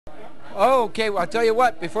Okay, well, I'll tell you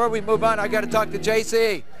what, before we move on, I got to talk to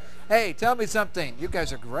JC. Hey, tell me something. You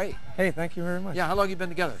guys are great. Hey, thank you very much. Yeah, how long have you been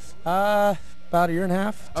together? About a year and a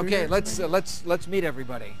half. Okay, let's meet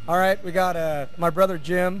everybody. All right, we got my brother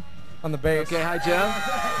Jim on the bass. Okay, hi Jim.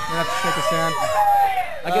 You have to shake his hand.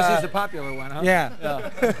 I guess he's the popular one, huh?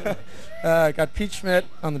 Yeah. Got Pete Schmidt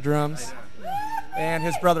on the drums, and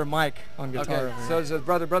his brother Mike on guitar. Okay, over here. so it's a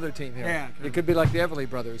brother team here. Yeah. It could be like the Everly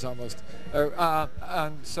Brothers almost.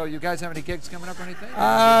 So you guys have any gigs coming up or anything?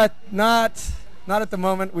 Not at the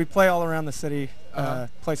moment. We play all around the city,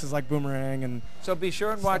 places like Boomerang and. So be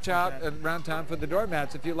sure and watch out around town for the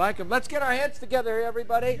Doormats if you like them. Let's get our hands together,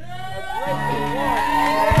 everybody. A great big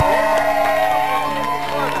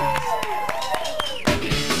Doormats.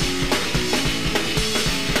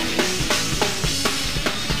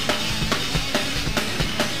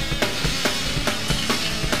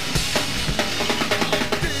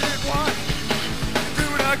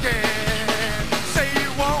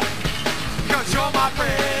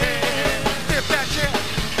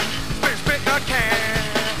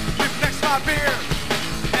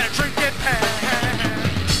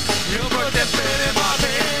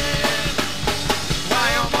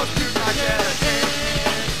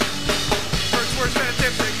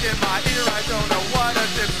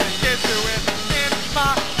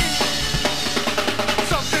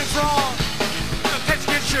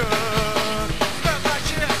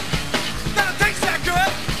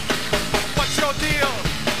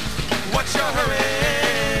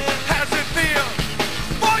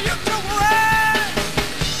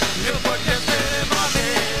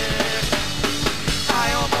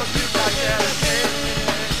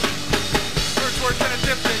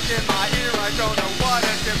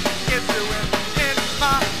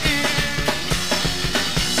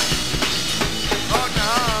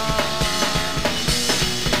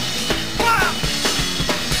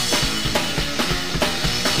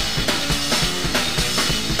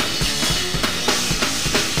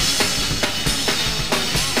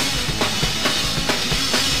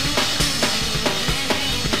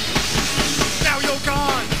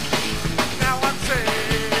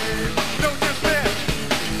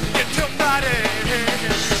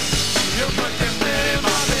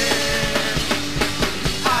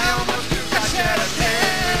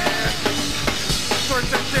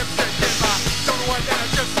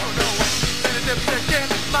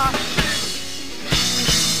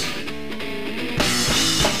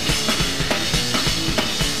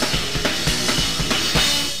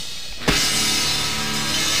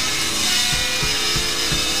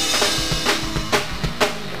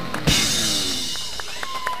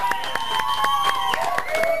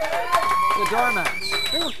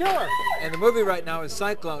 Doormats. They were killer. And the movie right now is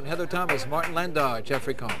Cyclone. Heather Thomas, Martin Landau,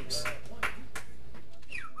 Jeffrey Combs.